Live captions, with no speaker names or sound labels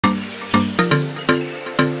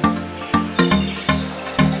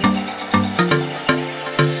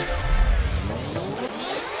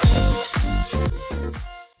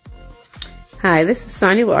Hi, this is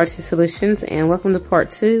Sonia with Artsy Solutions, and welcome to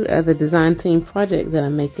part 2 of the design theme project that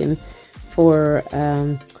I'm making for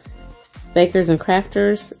bakers and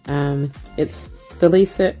crafters. It's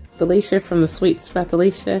Thelisha from the Sweets by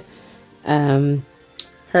Thelisha.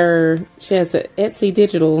 She has an Etsy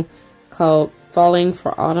digital called Falling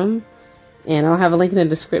for Autumn, and I'll have a link in the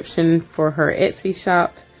description for her Etsy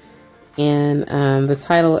shop and the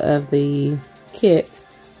title of the kit,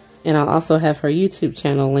 and I'll also have her YouTube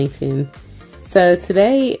channel linked in. So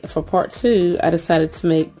today, for part 2, I decided to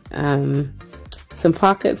make some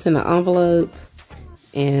pockets in an envelope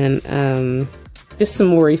and just some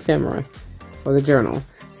more ephemera for the journal.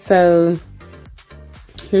 So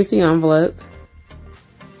here's the envelope,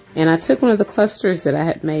 and I took one of the clusters that I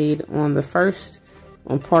had made on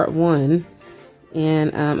part 1,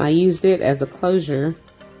 and I used it as a closure,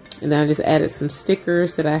 and then I just added some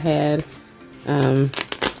stickers that I had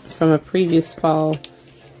from a previous fall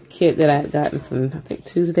kit that I had gotten from, I think,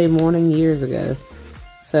 Tuesday Morning years ago.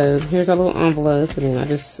 So here's our little envelope, and then I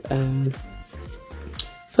just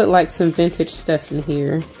put like some vintage stuff in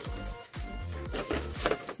here.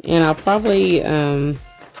 And I probably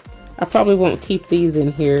won't keep these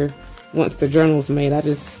in here once the journal's made. I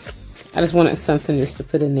just wanted something just to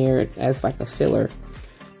put in there as like a filler.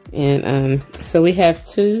 And so we have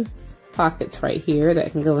 2 pockets right here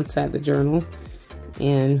that can go inside the journal.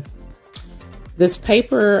 And this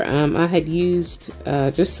paper, I had used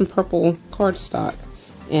just some purple cardstock,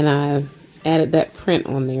 and I added that print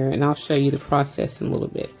on there, and I'll show you the process in a little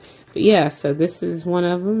bit. But yeah, so this is one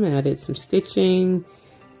of them, and I did some stitching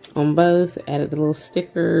on both, added the little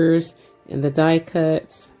stickers and the die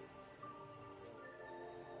cuts.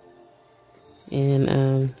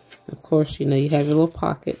 And of course, you know, you have your little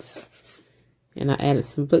pockets, and I added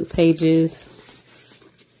some book pages.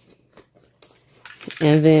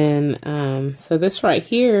 And then, so this right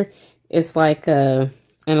here is like an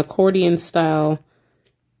accordion style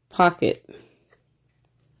pocket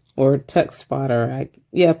or tuck spot, or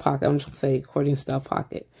pocket. I'm just gonna say accordion style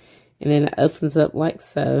pocket. And then it opens up like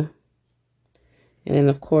so. And then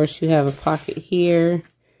of course you have a pocket here,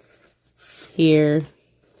 here,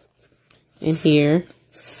 and here.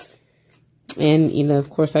 And you know, of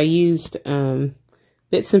course, I used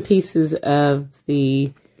bits and pieces of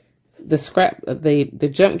the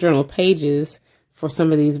junk journal pages for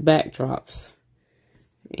some of these backdrops,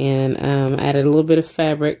 and added a little bit of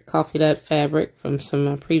fabric, coffee dyed fabric from some of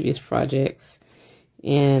my previous projects,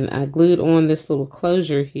 and I glued on this little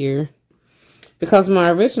closure here because my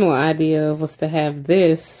original idea was to have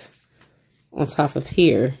this on top of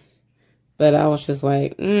here, but I was just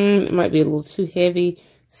like, it might be a little too heavy,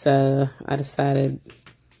 so I decided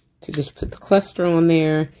to just put the cluster on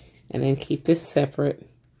there and then keep this separate.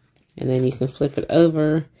 And then you can flip it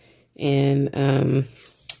over, and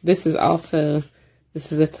this is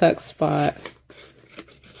a tuck spot,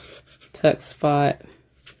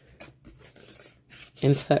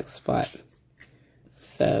 and tuck spot.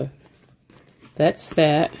 So that's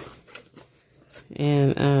that,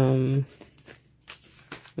 and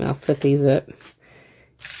I'll put these up.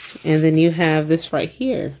 And then you have this right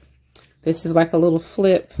here. This is like a little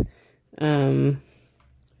flip, and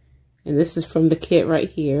this is from the kit right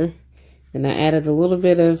here. And I added a little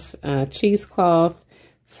bit of cheesecloth,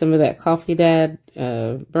 some of that coffee dyed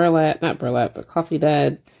coffee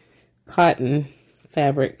dyed cotton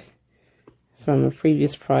fabric from a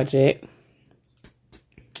previous project.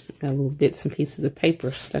 Got little bits and pieces of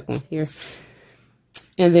paper stuck on here.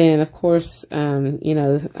 And then of course, you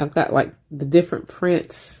know, I've got like the different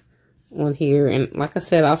prints on here. And like I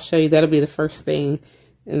said, I'll show you, that'll be the first thing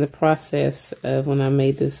in the process of when I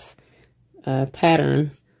made this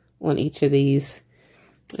pattern on each of these.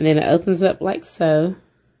 And then it opens up like so,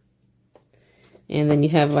 and then you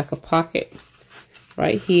have like a pocket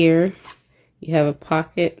right here, you have a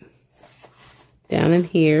pocket down in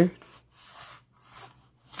here,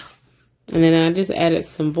 and then I just added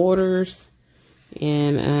some borders,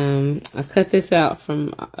 and I cut this out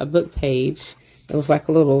from a book page. It was like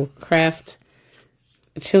a little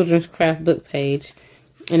children's craft book page.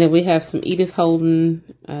 And then we have some Edith Holden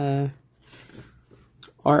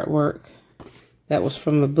artwork that was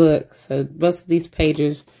from the book. So both of these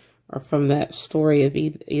pages are from that story of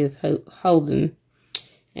Edith Holden.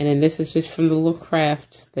 And then this is just from the little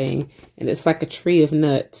craft thing. And it's like a tree of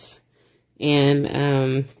nuts.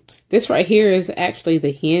 And this right here is actually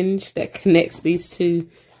the hinge that connects these 2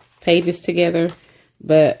 pages together.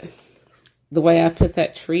 But the way I put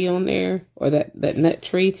that tree on there, or that nut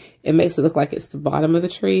tree, it makes it look like it's the bottom of the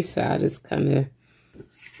tree. So I just I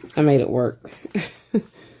made it work.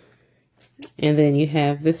 And then you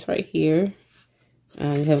have this right here.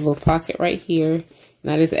 You have a little pocket right here.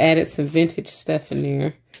 And I just added some vintage stuff in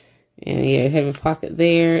there. And yeah, you have a pocket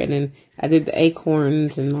there. And then I did the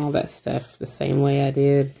acorns and all that stuff the same way I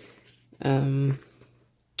did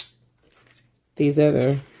these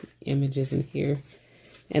other images in here.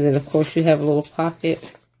 And then, of course, you have a little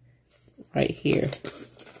pocket right here.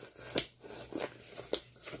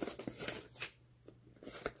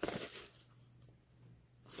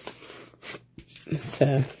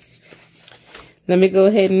 So, let me go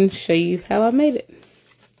ahead and show you how I made it.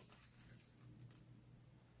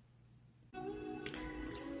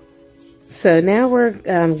 So now we're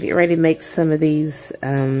getting ready to make some of these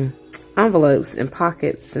envelopes and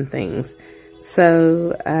pockets and things.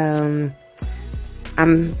 So I'm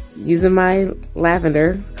using my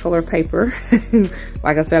lavender color paper.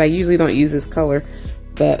 Like I said, I usually don't use this color,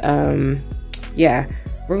 but yeah,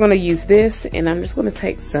 we're gonna use this, and I'm just gonna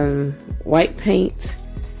take some white paint.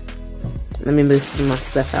 Let me move some of my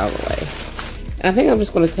stuff out of the way. And I think I'm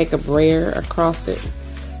just gonna take a brayer across it.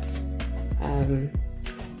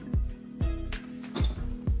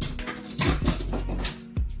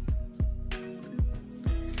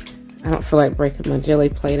 I don't feel like breaking my jelly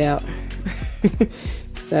plate out.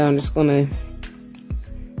 So I'm just gonna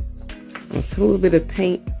put a little bit of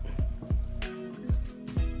paint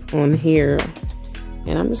on here,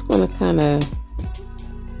 and I'm just gonna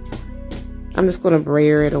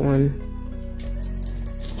brayer it on.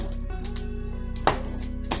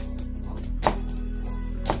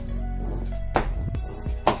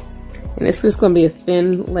 And it's just gonna be a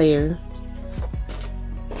thin layer.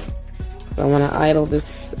 So I want to idle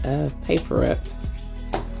this paper up.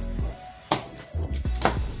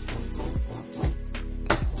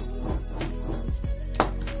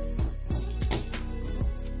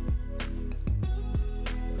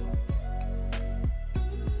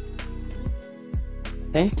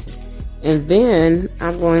 Okay, and then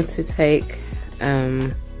I'm going to take,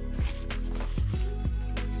 I'm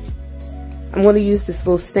going to use this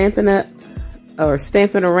little Stampin' Up or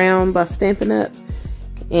Stampin' Around by Stampin' Up.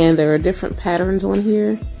 And there are different patterns on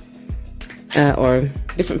here, or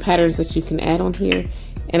different patterns that you can add on here.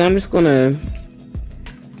 And I'm just going to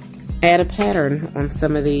add a pattern on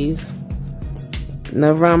some of these.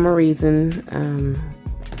 No rhyme or reason.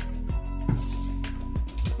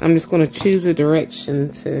 I'm just going to choose a direction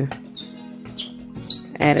to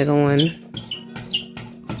add it on.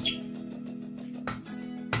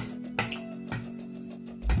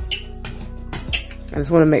 I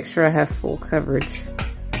just want to make sure I have full coverage.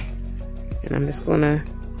 And I'm just going to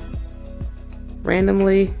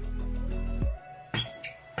randomly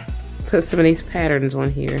put some of these patterns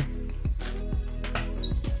on here.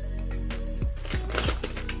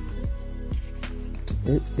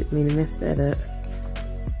 Oops, didn't mean to mess that up.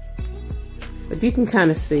 But you can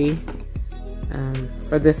kind of see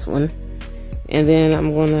for this one. And then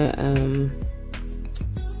I'm going to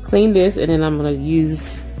clean this, and then I'm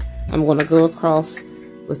going to go across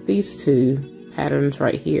with these two patterns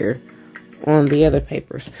right here on the other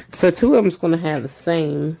papers. So two of them is going to have the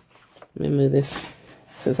same. Let me move this.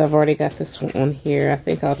 Since I've already got this one on here, I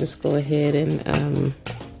think I'll just go ahead and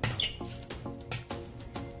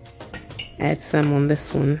add some on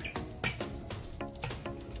this one.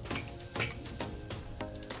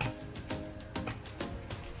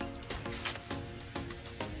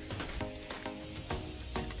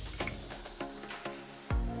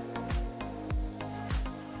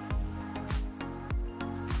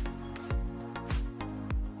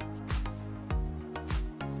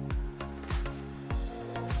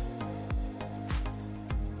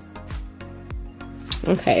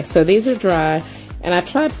 Okay, so these are dry, and I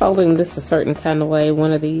tried folding this a certain kind of way,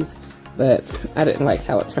 one of these, but I didn't like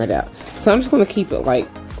how it turned out. So I'm just going to keep it like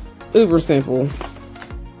uber simple.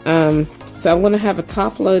 So I'm going to have a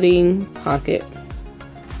top loading pocket,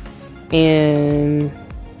 and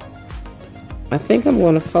I think I'm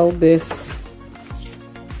going to fold this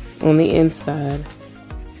on the inside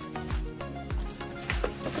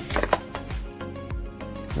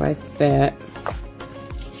like that.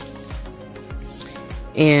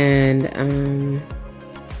 And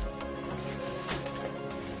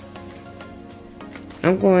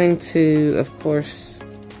I'm going to, of course,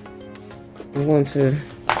 I'm going to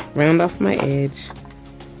round off my edge.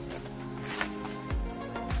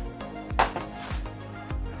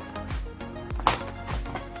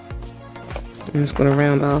 I'm just going to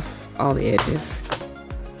round off all the edges.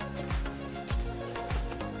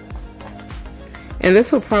 And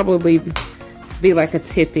this will probably be like a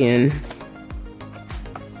tip in,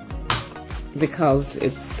 because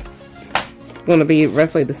it's going to be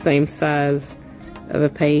roughly the same size of a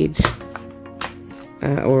page,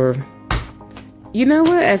 or You know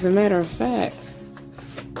what? As a matter of fact,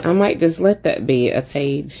 I might just let that be a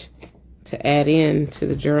page to add in to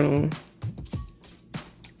the journal.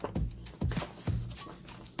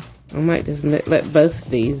 I might just let both of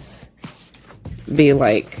these be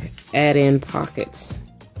like add-in pockets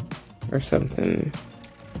or something.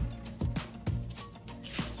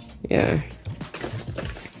 Yeah.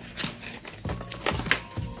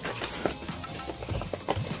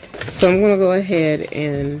 So I'm going to go ahead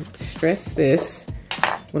and stress this.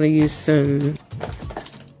 I'm going to use some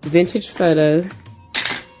vintage photo.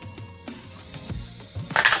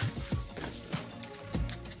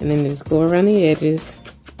 And then just go around the edges.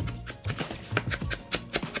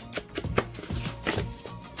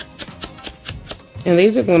 And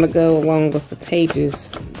these are going to go along with the pages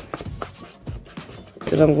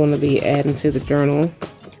that I'm going to be adding to the journal.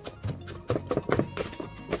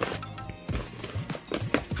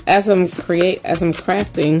 As I'm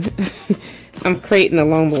crafting, I'm creating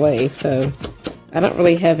along the way, so I don't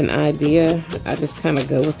really have an idea. I just kind of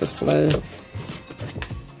go with the flow.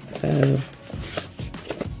 So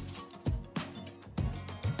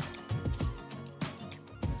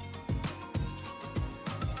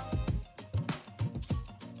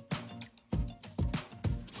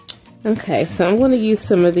okay, so I'm going to use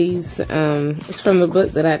some of these. It's from the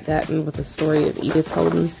book that I'd gotten with the story of Edith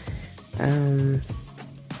Holden. I'm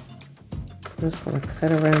just going to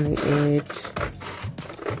cut around the edge.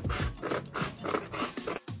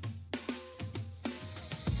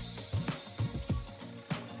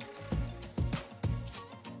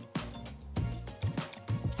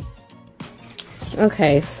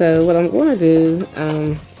 Okay, so what I'm going to do,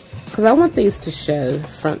 because I want these to show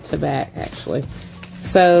front to back actually.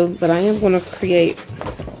 So, but I am going to create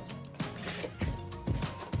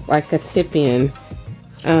like a tip in.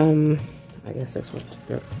 I guess that's what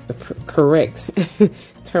the correct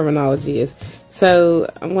terminology is. So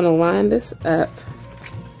I'm going to line this up.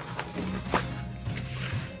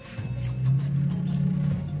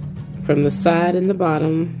 From the side and the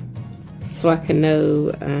bottom, so I can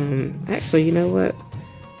know, actually, you know what?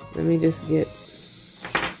 Let me just get,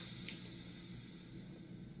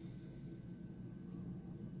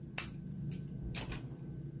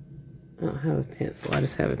 I don't have a pencil, I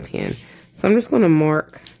just have a pen. So I'm just going to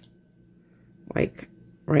mark like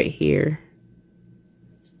right here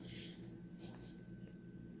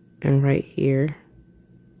and right here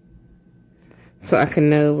so I can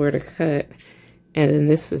know where to cut. And then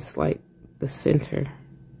this is like the center.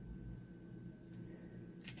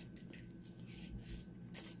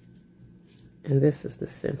 And this is the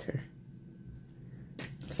center.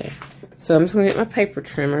 Okay, so I'm just gonna get my paper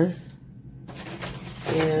trimmer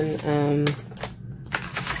and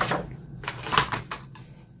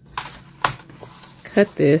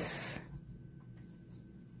cut this.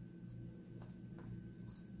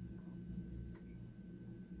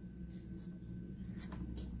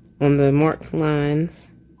 On the marked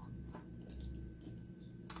lines.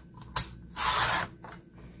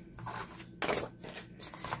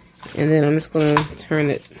 And then I'm just going to turn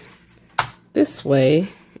it this way,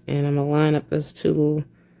 and I'm going to line up those two little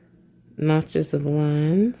notches of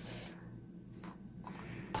lines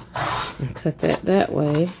and cut that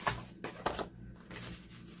way.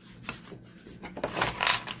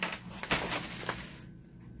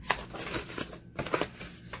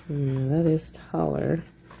 That is taller.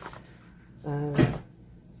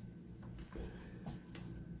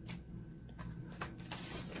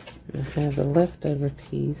 I have the leftover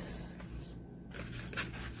piece.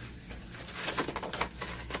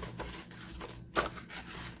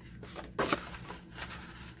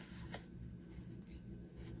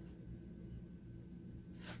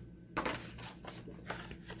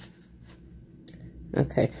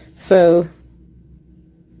 Okay, so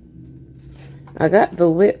I got the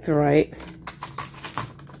width right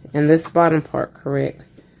and this bottom part correct,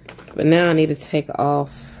 but now I need to take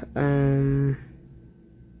off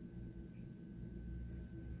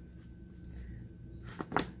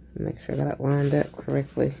make sure I got it lined up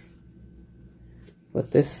correctly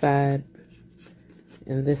with this side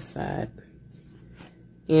and this side.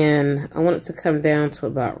 And I want it to come down to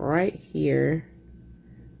about right here.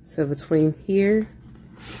 So between here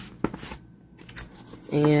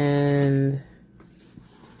and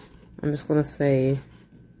I'm just going to say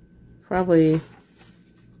probably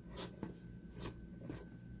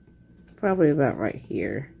about right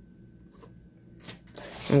here.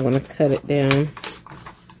 I'm going to cut it down.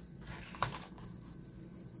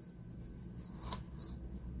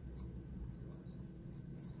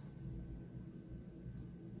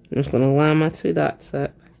 I'm just going to line my two dots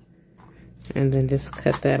up and then just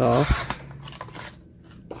cut that off.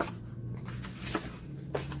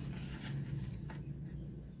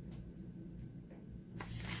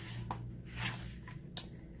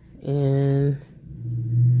 And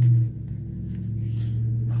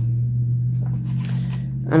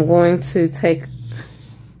I'm going to take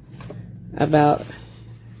about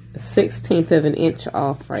 1/16 of an inch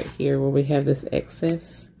off right here where we have this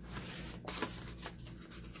excess.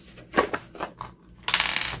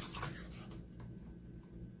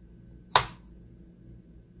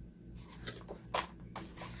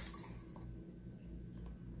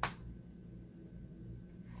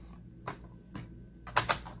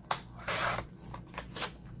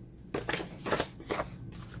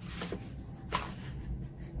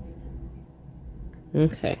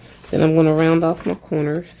 Okay, then I'm going to round off my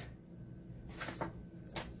corners.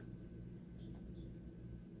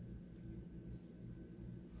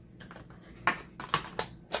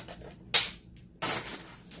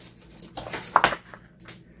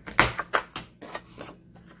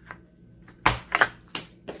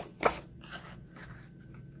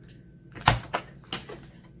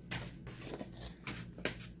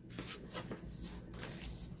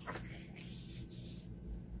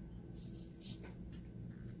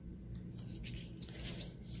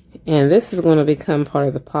 And this is going to become part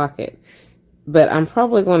of the pocket. But I'm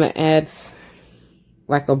probably going to add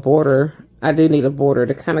like a border. I do need a border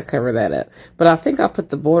to kind of cover that up. But I think I'll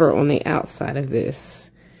put the border on the outside of this.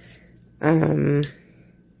 And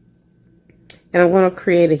I'm going to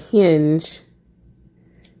create a hinge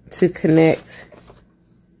to connect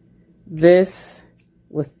this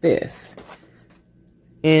with this.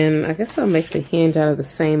 And I guess I'll make the hinge out of the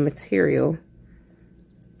same material.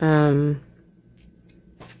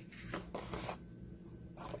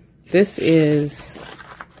 This is,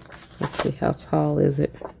 let's see, how tall is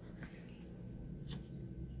it?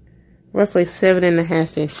 Roughly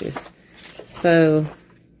 7.5 inches. So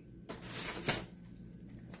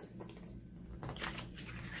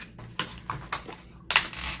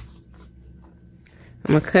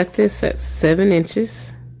I'm going to cut this at 7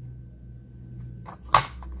 inches.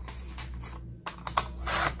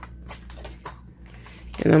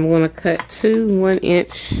 And I'm going to cut 2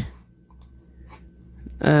 1-inch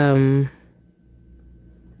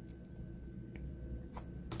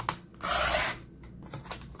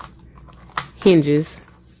hinges,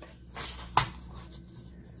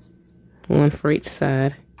 one for each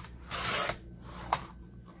side.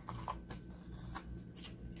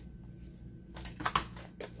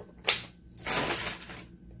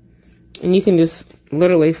 And you can just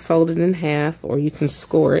literally fold it in half, or you can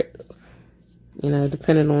score it, you know,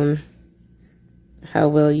 depending on how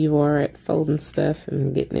well you are at folding stuff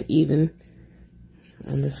and getting it even.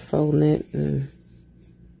 I'm just folding it and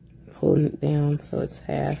pulling it down so it's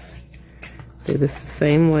half. Do this the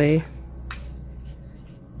same way.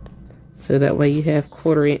 So that way you have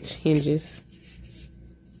 1/4 inch hinges.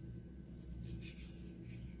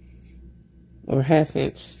 Or 1/2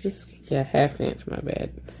 inch. Yeah, 1/2 inch, my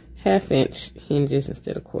bad. 1/2 inch hinges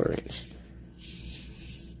instead of 1/4 inch.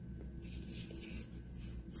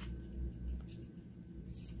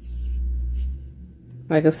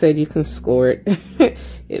 Like I said, you can score it.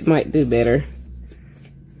 It might do better.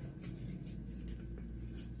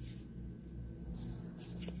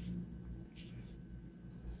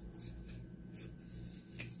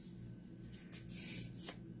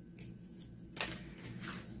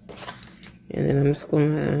 And then I'm just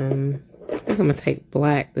gonna, I think I'm gonna take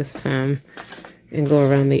black this time and go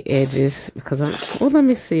around the edges because well, let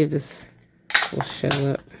me see if this will show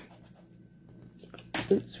up.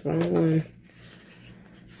 Oops, wrong one.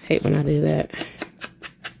 Hate when I do that.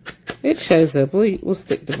 It shows up. We'll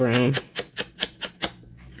stick to brown.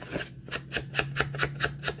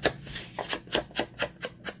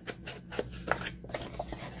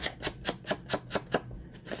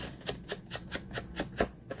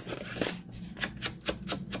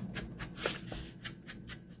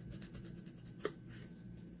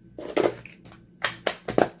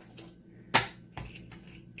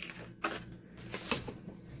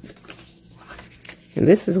 And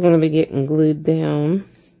this is going to be getting glued down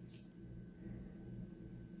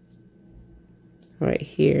right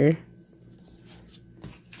here,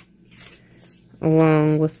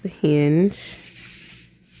 along with the hinge.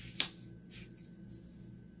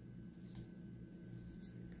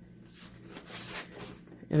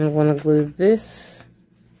 And I'm going to glue this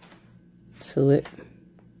to it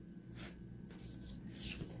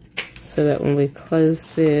so that when we close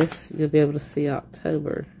this, you'll be able to see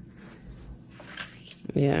October.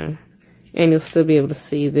 Yeah, and you'll still be able to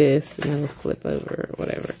see this, and it'll flip over or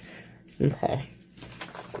whatever. Okay,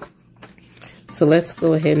 so let's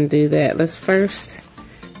go ahead and do that. Let's first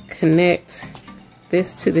connect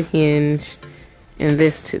this to the hinge and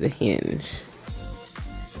this to the hinge.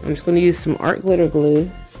 I'm just going to use some art glitter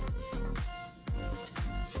glue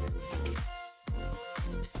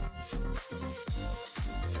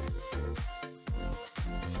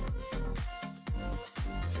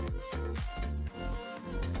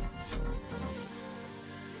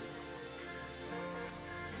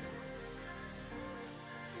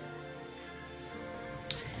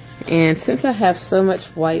And since I have so much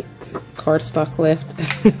white cardstock left,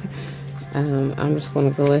 I'm just going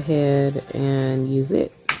to go ahead and use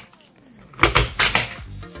it.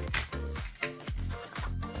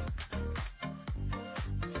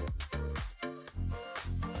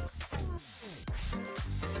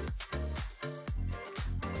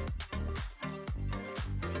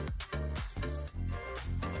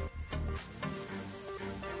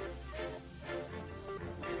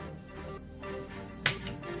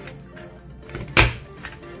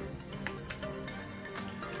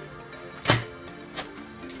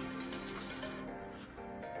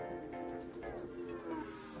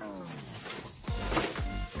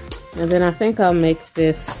 And then I think I'll make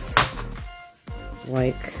this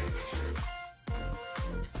like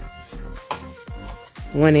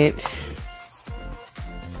 1 inch.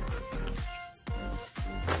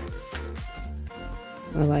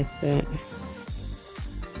 I like that.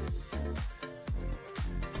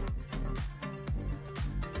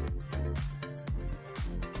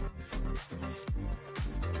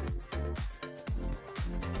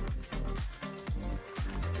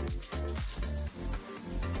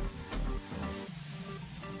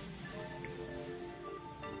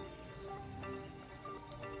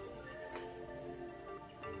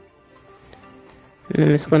 And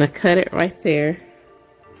I'm just going to cut it right there.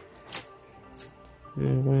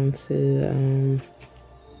 I'm going to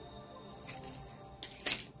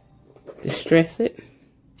distress it.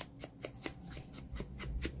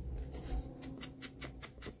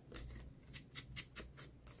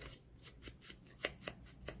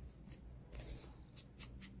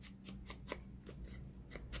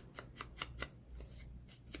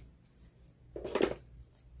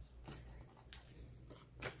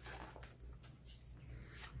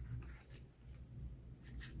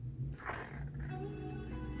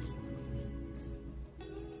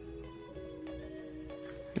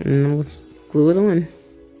 And I'll glue it on.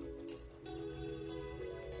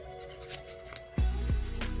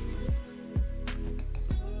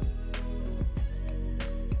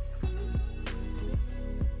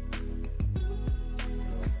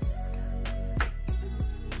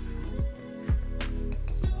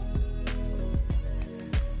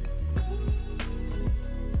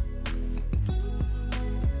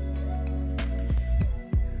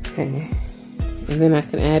 Okay. And then I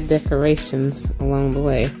can add decorations along the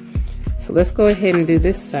way. So let's go ahead and do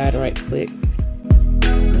this side right quick.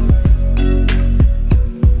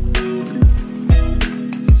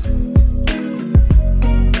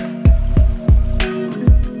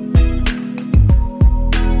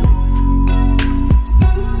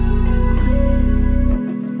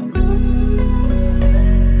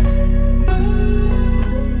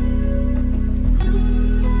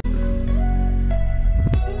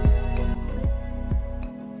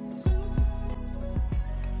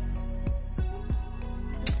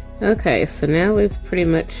 Okay, so now we've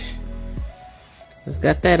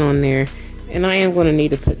got that on there, and I am going to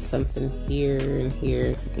need to put something here and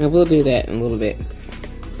here, and we'll do that in a little bit.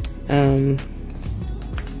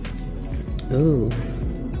 Ooh,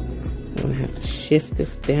 I'm going to have to shift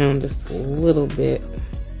this down just a little bit.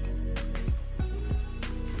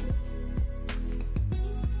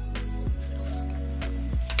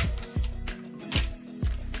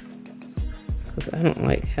 Because I don't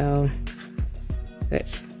like how that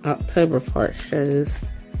October part shows, so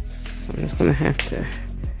I'm just going to have to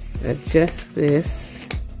adjust this.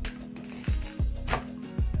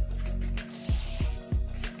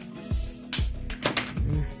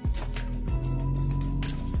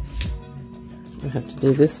 I'll have to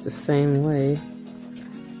do this the same way.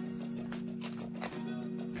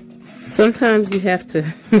 Sometimes you have to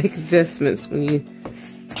make adjustments when you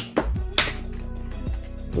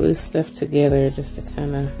glue stuff together just to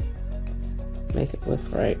kind of make it look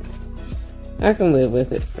right. I can live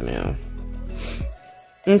with it for now.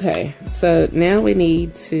 Okay, so now we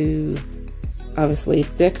need to obviously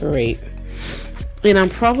decorate. And I'm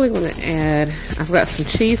probably going to add, I've got some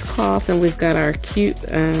cheesecloth, and we've got our cute,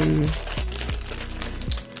 I'm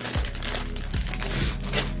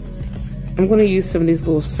going to use some of these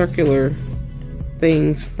little circular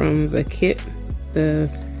things from the kit, the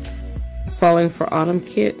Falling for Autumn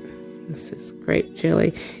kit. This is grape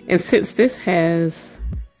jelly, and since this has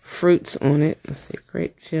fruits on it, let's see,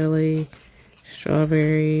 grape jelly,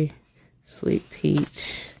 strawberry, sweet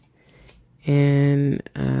peach, and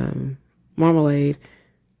marmalade.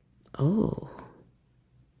 Oh,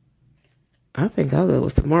 I think I'll go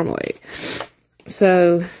with the marmalade.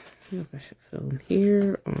 So I don't know if I should put it on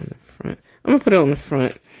here or on the front. I'm gonna put it on the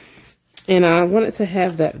front, and I want it to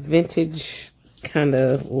have that vintage kind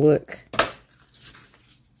of look.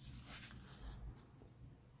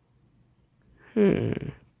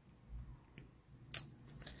 I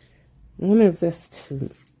wonder if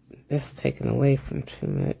that's taken away from too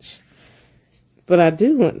much. But I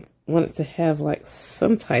do want it to have like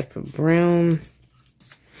some type of brown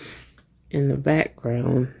in the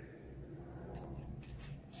background.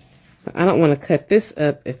 I don't want to cut this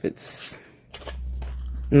up if it's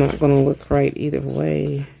not going to look right either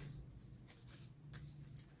way.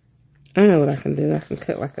 I know what I can do. I can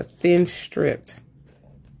cut like a thin strip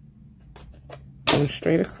going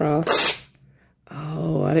straight across.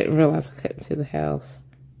 Oh, I didn't realize I cut into the house.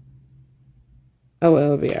 Oh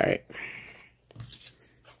well, it'll be all right.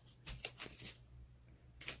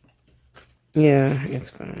 Yeah, it's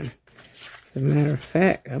fine. As a matter of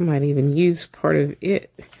fact, I might even use part of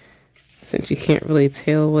it since you can't really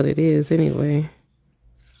tell what it is anyway.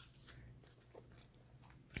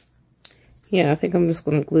 Yeah, I think I'm just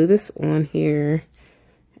going to glue this on here.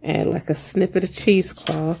 Add like a snippet of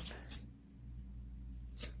cheesecloth.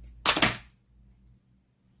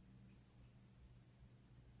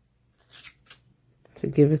 To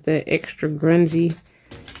give it that extra grungy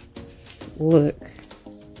look.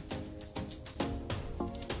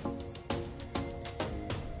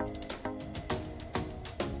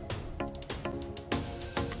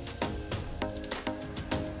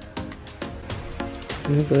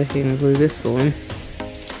 I'm going to go ahead and glue this on.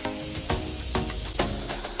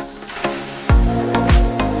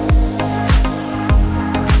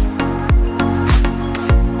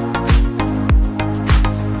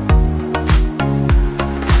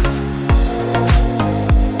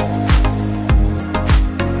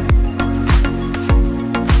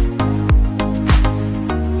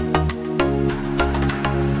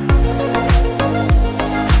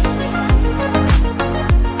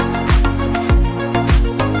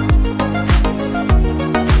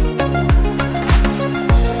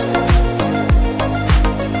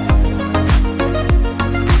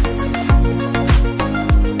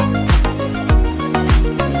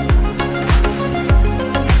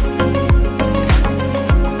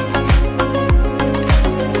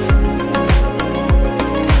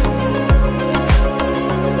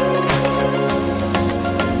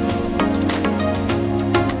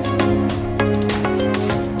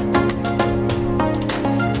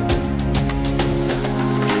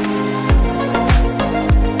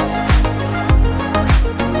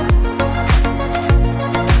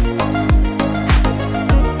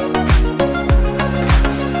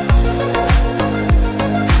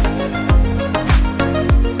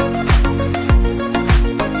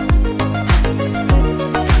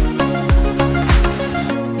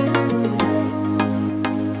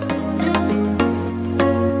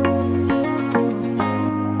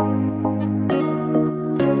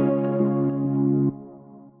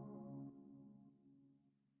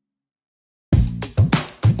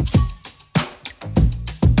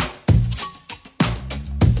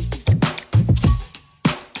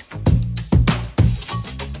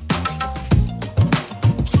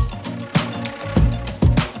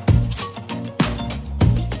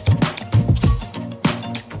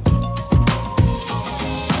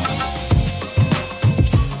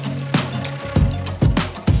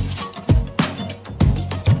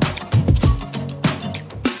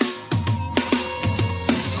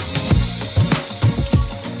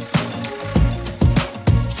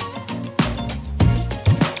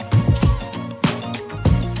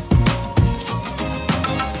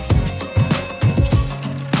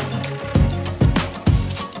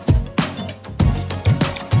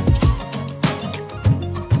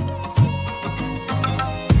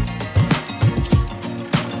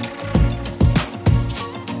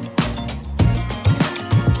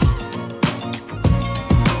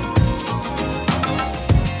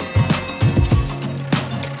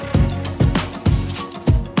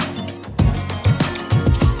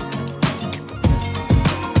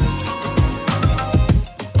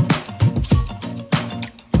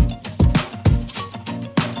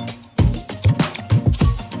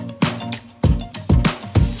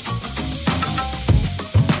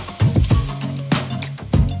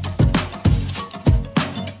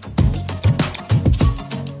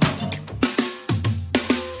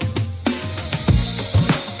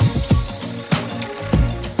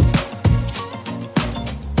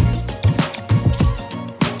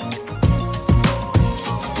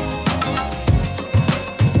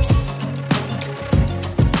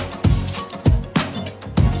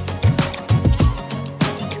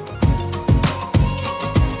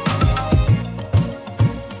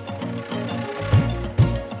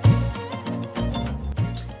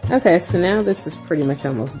 Okay, so now this is pretty much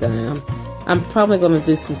almost done. I'm probably going to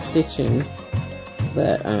do some stitching,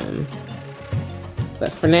 but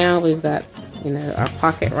for now we've got you know, our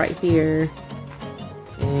pocket right here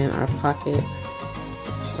and our pocket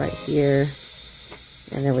right here,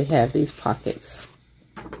 and then we have these pockets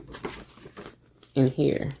in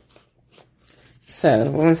here. So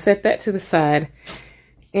we're going to set that to the side.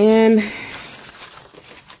 And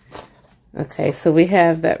okay, so we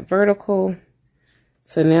have that vertical.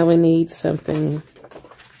 So now we need something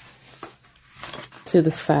to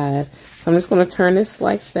the side. So I'm just going to turn this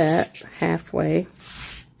like that, halfway,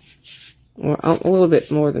 or a little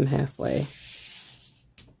bit more than halfway.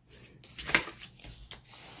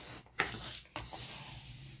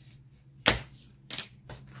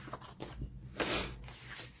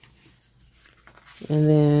 And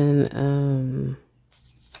then,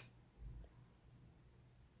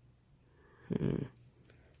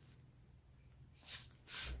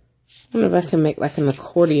 I wonder if I can make like an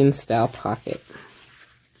accordion style pocket,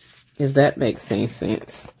 if that makes any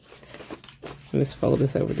sense. Let me just fold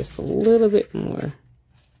this over just a little bit more.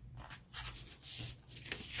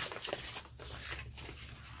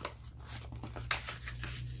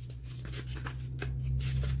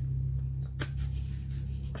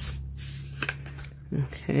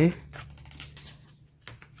 Okay.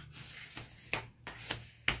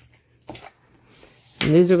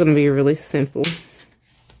 And these are going to be really simple.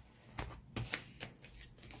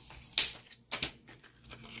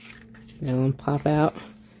 They'll pop out,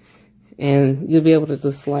 and you'll be able to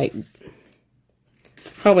just like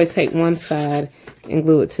probably take one side and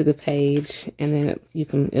glue it to the page, and then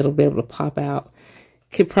it'll be able to pop out.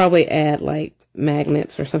 Could probably add like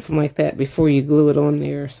magnets or something like that before you glue it on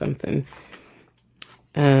there or something.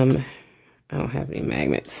 I don't have any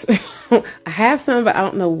magnets. I have some, but I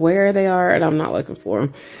don't know where they are, and I'm not looking for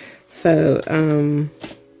them. So,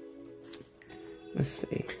 let's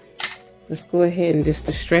see. Let's go ahead and just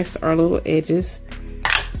distress our little edges.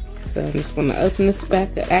 So I'm just going to open this back.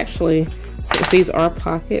 Actually, since these are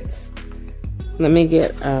pockets, let me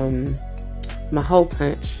get my hole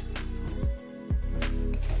punch.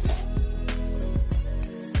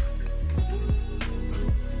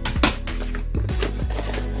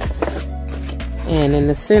 And in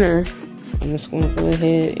the center, I'm just going to go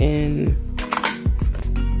ahead and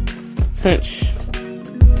punch.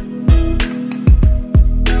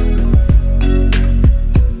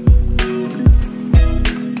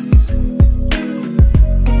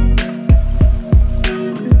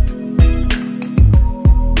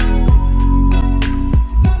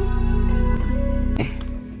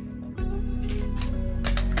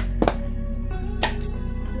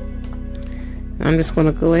 I'm just going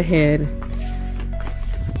to go ahead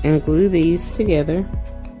and glue these together.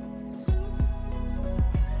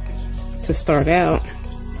 To start out,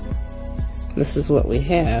 this is what we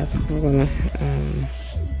have. We're going to,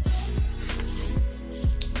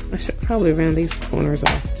 I should probably round these corners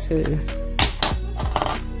off too.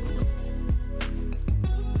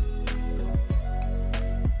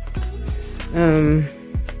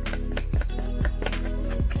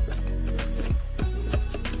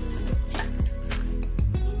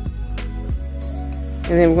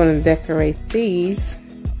 And then we're going to decorate these.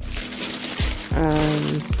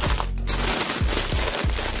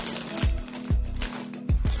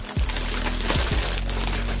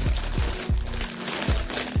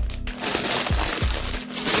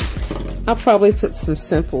 I'll probably put some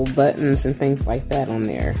simple buttons and things like that on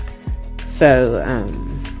there. So,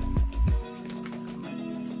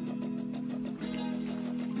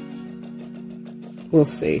 we'll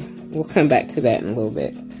see. We'll come back to that in a little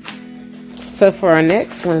bit. So for our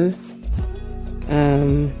next one,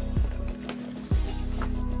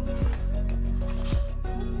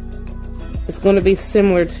 it's going to be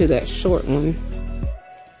similar to that short one.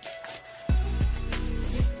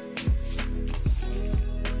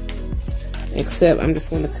 Except I'm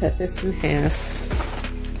just going to cut this in half.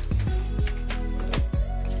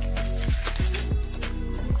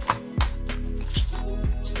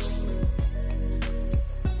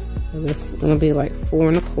 So this is going to be like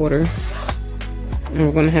 4 1/4. And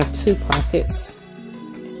we're going to have 2 pockets.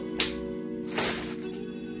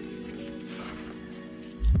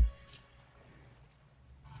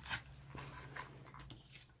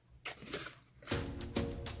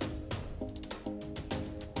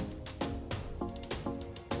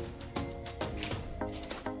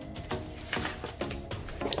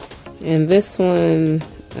 And this one,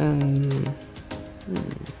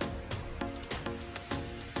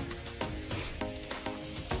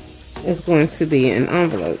 is going to be an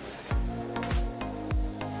envelope.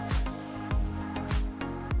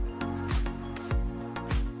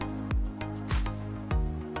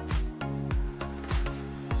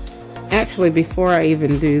 actually, before I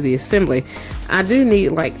even do the assembly, I do need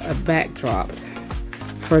like a backdrop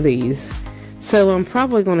for these. So what I'm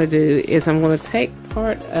probably going to do is I'm going to take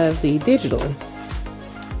part of the digital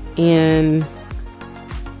and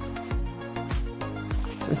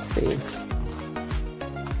let's see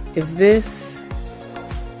if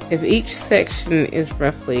each section is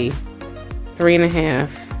roughly 3.5,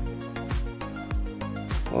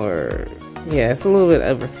 or yeah, it's a little bit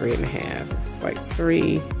over 3.5. It's like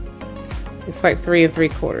 3. It's like 3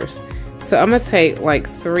 3/4. So I'm gonna take like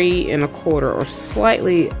 3 1/4, or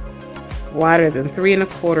slightly wider than 3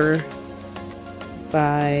 1/4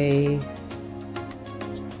 by,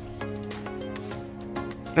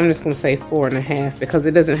 I'm just gonna say 4.5 because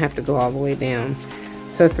it doesn't have to go all the way down.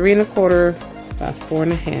 So 3 1/4 by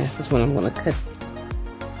 4.5 is what I'm gonna cut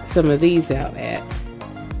some of these out at.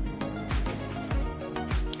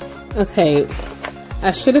 Okay,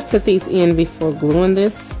 I should have put these in before gluing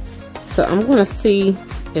this, so I'm gonna see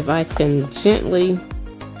if I can gently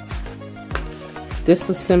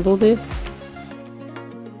disassemble this.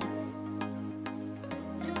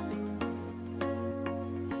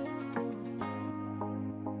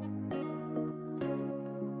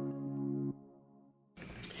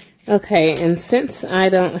 Okay, and since I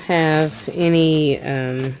don't have any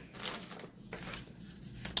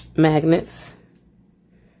magnets,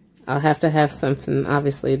 I'll have to have something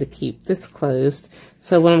obviously to keep this closed.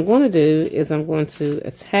 So what I'm going to do is I'm going to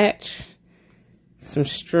attach some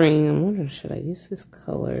string. I'm wondering, should I use this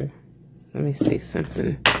color? Let me see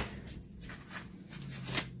something.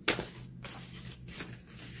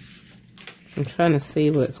 I'm trying to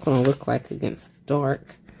see what it's going to look like against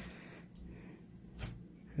dark.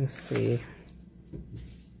 Let's see.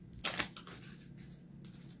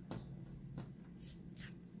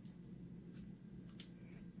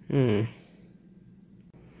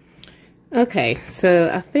 Okay, so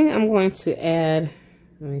I think I'm going to add,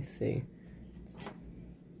 let me see,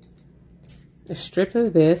 a strip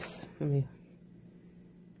of this.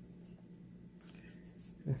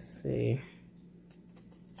 Let's see,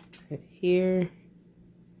 right here.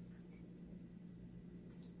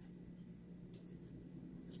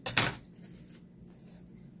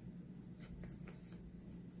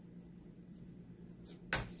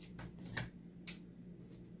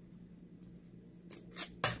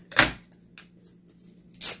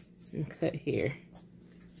 And cut here.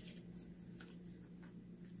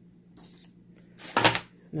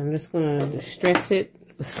 And I'm just going to distress it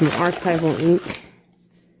with some archival ink.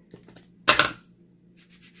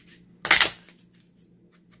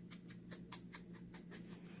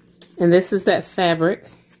 And this is that fabric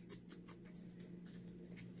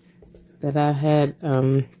that I had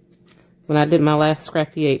when I did my last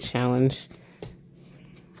Scrappy 8 challenge.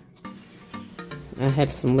 I had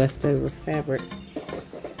some leftover fabric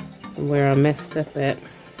where I messed up at,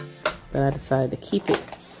 but I decided to keep it.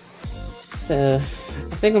 So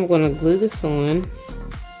I think I'm going to glue this on,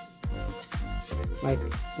 like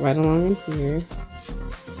right along in here.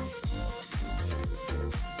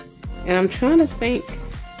 And I'm trying to think,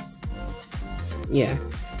 yeah,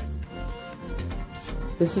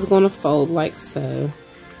 this is going to fold like so,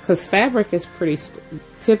 because fabric is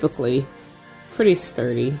typically pretty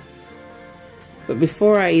sturdy. But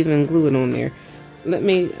before I even glue it on there, let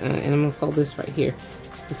me, and I'm going to fold this right here.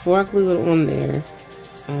 Before I glue it on there,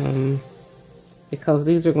 because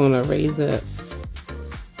these are going to raise up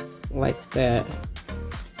like that,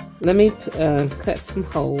 let me cut some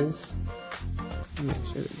holes. Make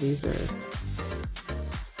sure that these are...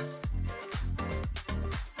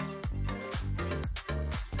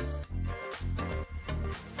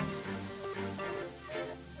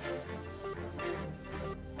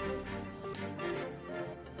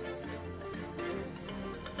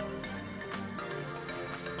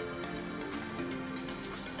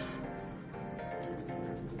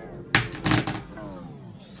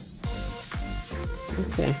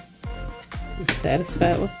 Okay, I'm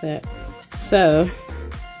satisfied with that. So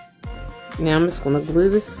now I'm just going to glue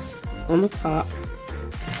this on the top.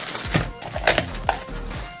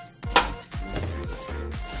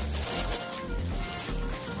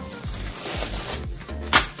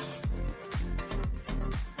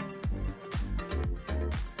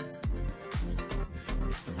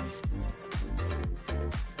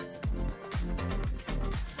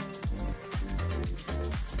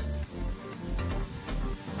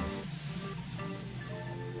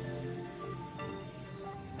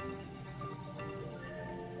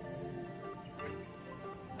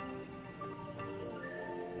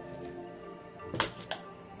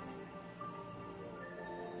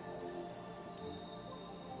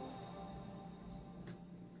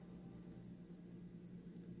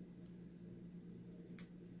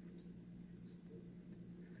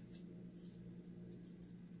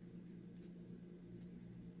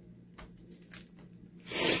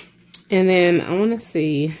 And then I want to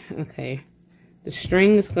see, okay, the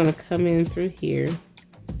string is going to come in through here,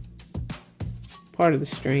 part of the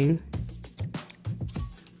string.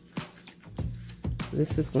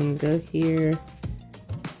 This is going to go here,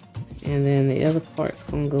 and then the other part's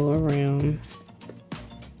going to go around.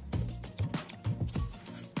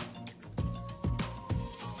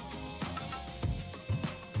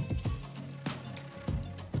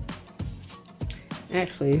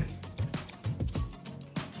 Actually,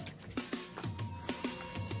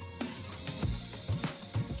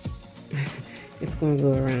 it's going to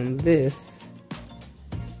go around this,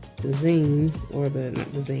 the zine, or the,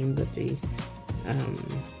 not the zine, but the,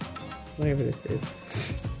 whatever this is,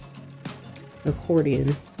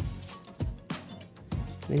 accordion.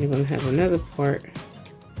 Then you're going to have another part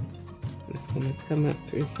that's going to come up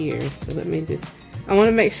through here. So let me just, I want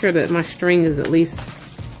to make sure that my string is at least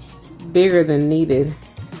bigger than needed,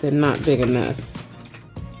 than not big enough.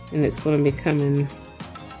 And it's going to be coming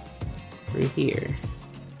through here.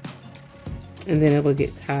 And then it will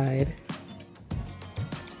get tied.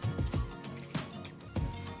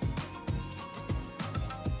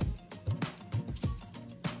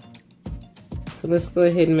 So let's go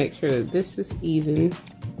ahead and make sure that this is even.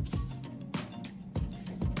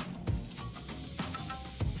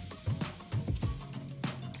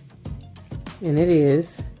 And it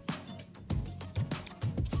is.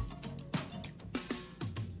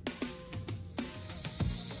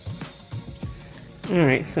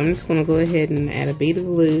 Alright, so I'm just going to go ahead and add a bead of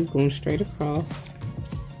glue going straight across.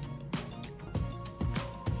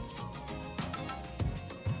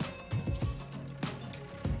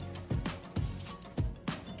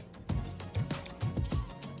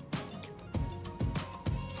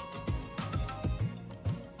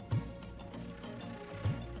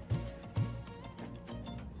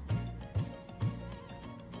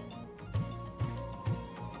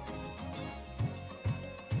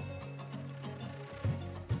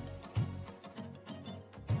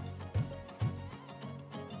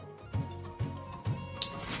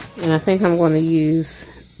 And I think I'm going to use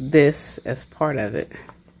this as part of it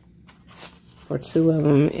for two of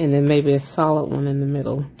them, and then maybe a solid one in the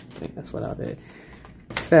middle. I think that's what I'll do.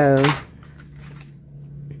 So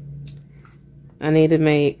I need to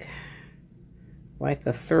make like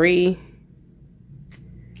a 3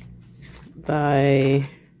 by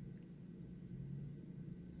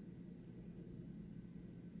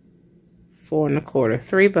 4 1/4.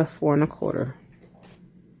 3 by 4 1/4.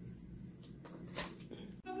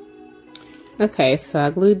 Okay, so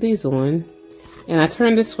I glued these on, and I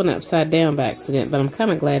turned this one upside down by accident, but I'm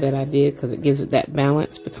kind of glad that I did because it gives it that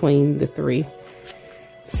balance between the 3.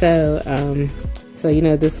 So, so you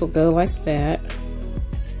know, this will go like that,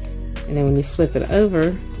 and then when you flip it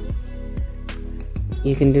over,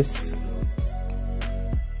 you can just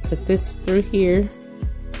put this through here,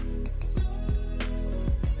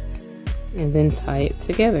 and then tie it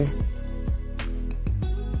together.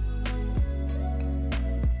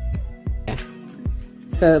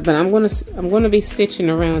 So, but I'm gonna be stitching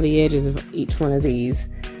around the edges of each one of these.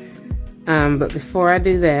 But before I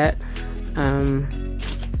do that, I'm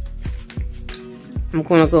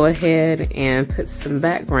gonna go ahead and put some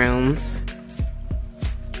backgrounds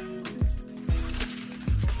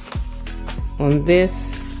on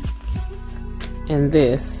this and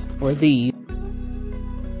this, or these.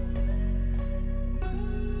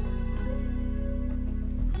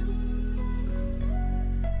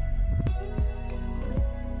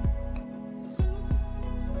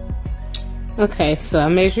 Okay, so I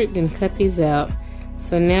measured and cut these out.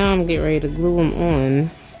 So now I'm getting ready to glue them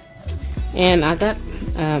on. And I got,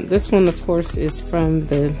 this one of course is from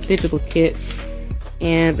the digital kit.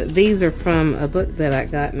 And these are from a book that I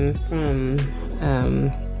gotten from,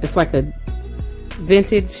 it's like a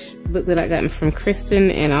vintage book that I gotten from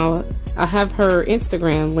Kristen. And I'll have her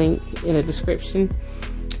Instagram link in the description.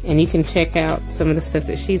 And you can check out some of the stuff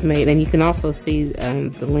that she's made. And you can also see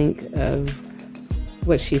the link of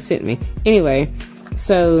what she sent me. Anyway,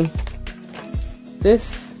 so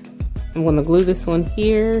this, I'm going to glue this on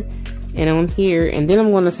here and on here, and then I'm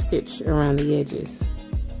going to stitch around the edges.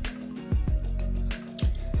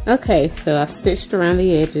 Okay, so I've stitched around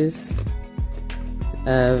the edges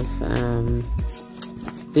of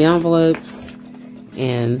the envelopes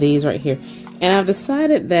and these right here. And I've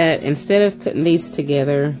decided that instead of putting these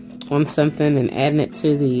together on something and adding it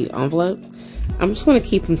to the envelope, I'm just going to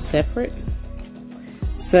keep them separate.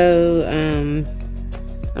 So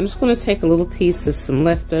I'm just going to take a little piece of some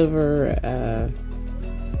leftover,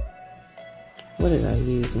 what did I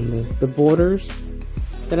use on this? The borders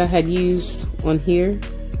that I had used on here.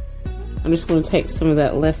 I'm just going to take some of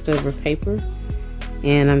that leftover paper,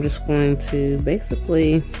 And I'm just going to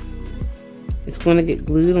basically, it's going to get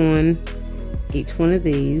glued on each one of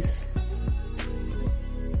these.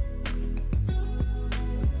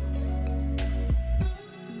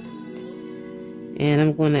 And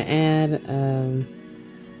I'm going to add, I'm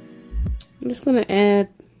just going to add,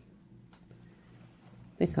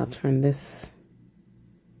 I think I'll turn this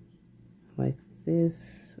like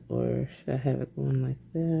this, or should I have it going like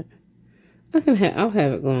that? I'll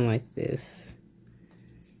have it going like this.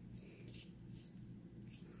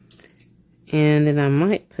 And then I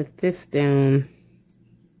might put this down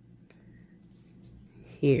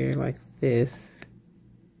here like this.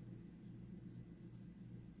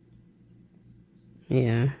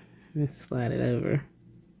 Yeah, let's slide it over.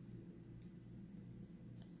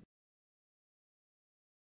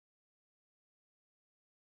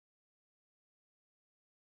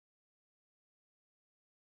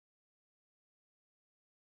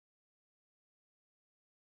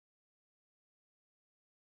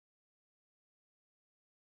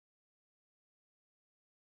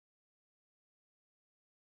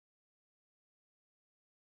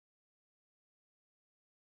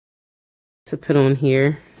 To put on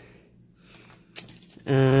here.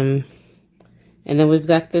 And then we've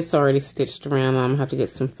got this already stitched around. I'm gonna have to get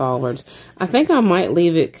some forwards. I think I might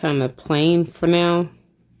leave it kind of plain for now.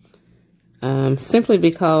 Simply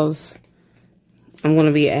because I'm going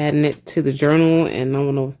to be adding it to the journal, and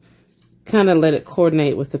I'm going to kind of let it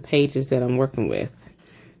coordinate with the pages that I'm working with.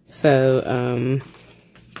 So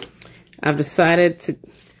I've decided to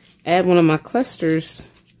add one of my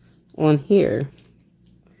clusters on here.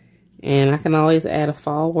 And I can always add a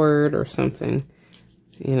fall word or something,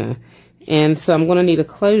 you know. And so I'm going to need a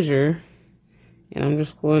closure. And I'm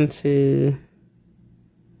just going to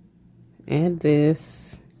add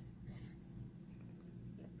this.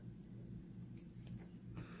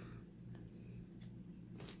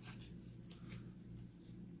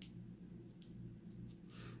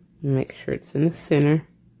 Make sure it's in the center.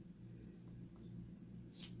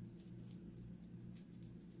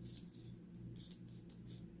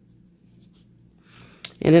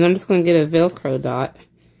 And then I'm just going to get a Velcro dot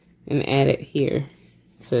and add it here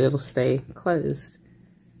so it'll stay closed.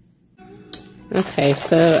 Okay,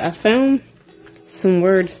 so I found some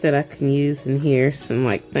words that I can use in here, some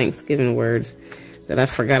like Thanksgiving words that I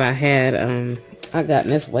forgot I had. I got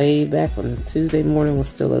this way back when Tuesday morning was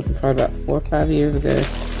still open, probably about 4 or 5 years ago.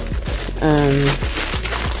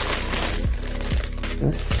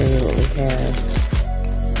 Let's see what we have.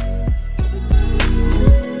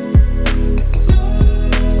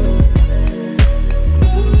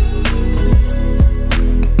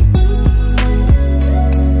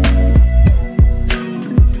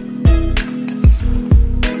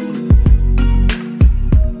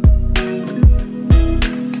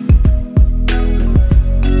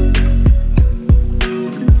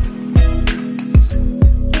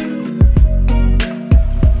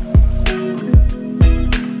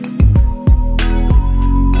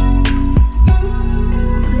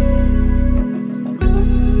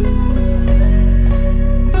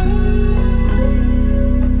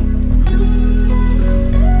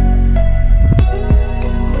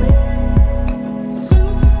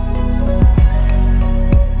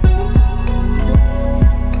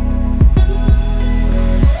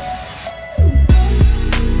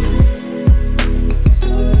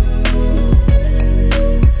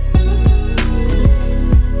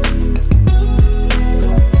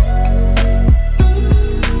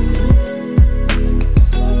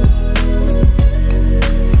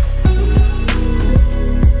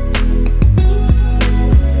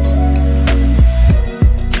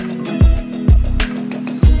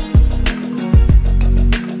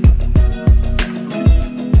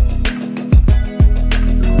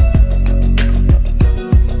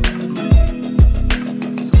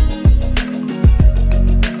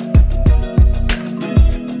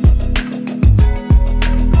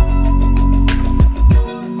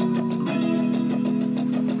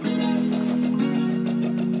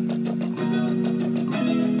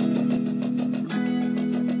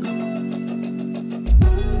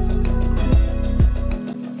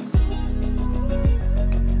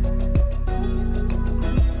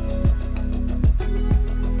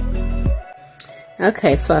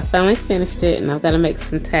 Okay, so I finally finished it, and I've got to make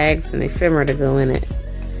some tags and ephemera to go in it.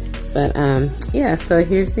 But yeah, so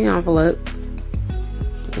here's the envelope,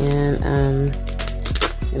 and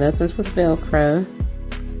it opens with Velcro,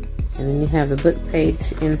 and then you have the book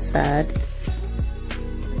page inside,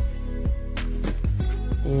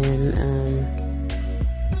 and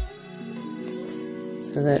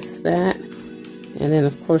so that's that. And then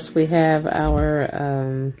of course we have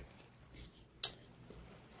our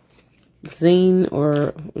zine, or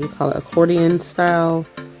what do you call it, accordion style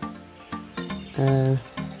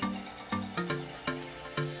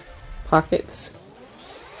pockets.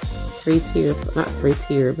 Not three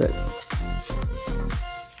tier, but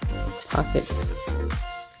pockets.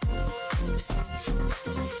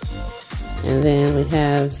 And then we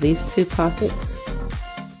have these two pockets.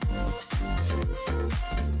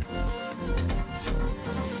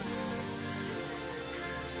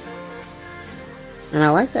 And I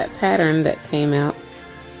like that pattern that came out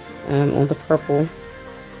on the purple.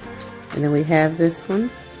 And then we have this one.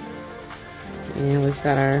 And we've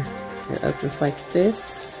got our, it opens like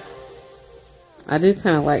this. I do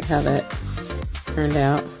kind of like how that turned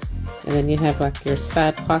out. And then you have like your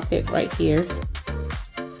side pocket right here.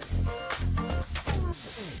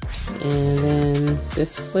 And then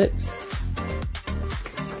this flips.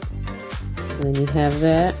 And then you have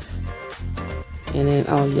that. And then,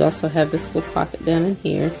 oh, you also have this little pocket down in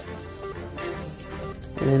here.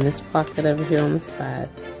 And then this pocket over here on the side.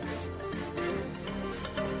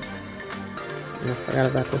 And I forgot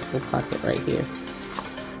about this little pocket right here.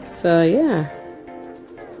 So, yeah.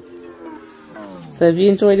 So if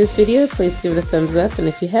you enjoyed this video, please give it a thumbs up. And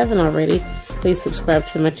if you haven't already, please subscribe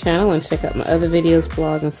to my channel and check out my other videos,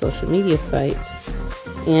 blog, and social media sites.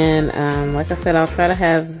 And like I said, I'll try to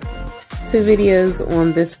have 2 videos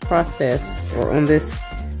on this process, or on this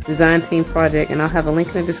design team project, and I'll have a link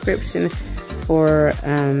in the description for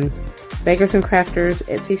Bakers and Crafters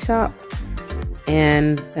Etsy shop.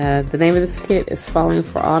 And the name of this kit is Falling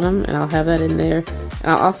for Autumn, and I'll have that in there. And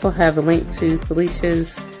I'll also have the link to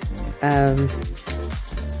Thelisha's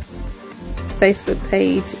Facebook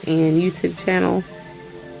page and YouTube channel.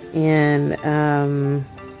 And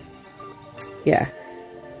yeah,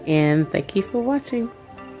 and thank you for watching.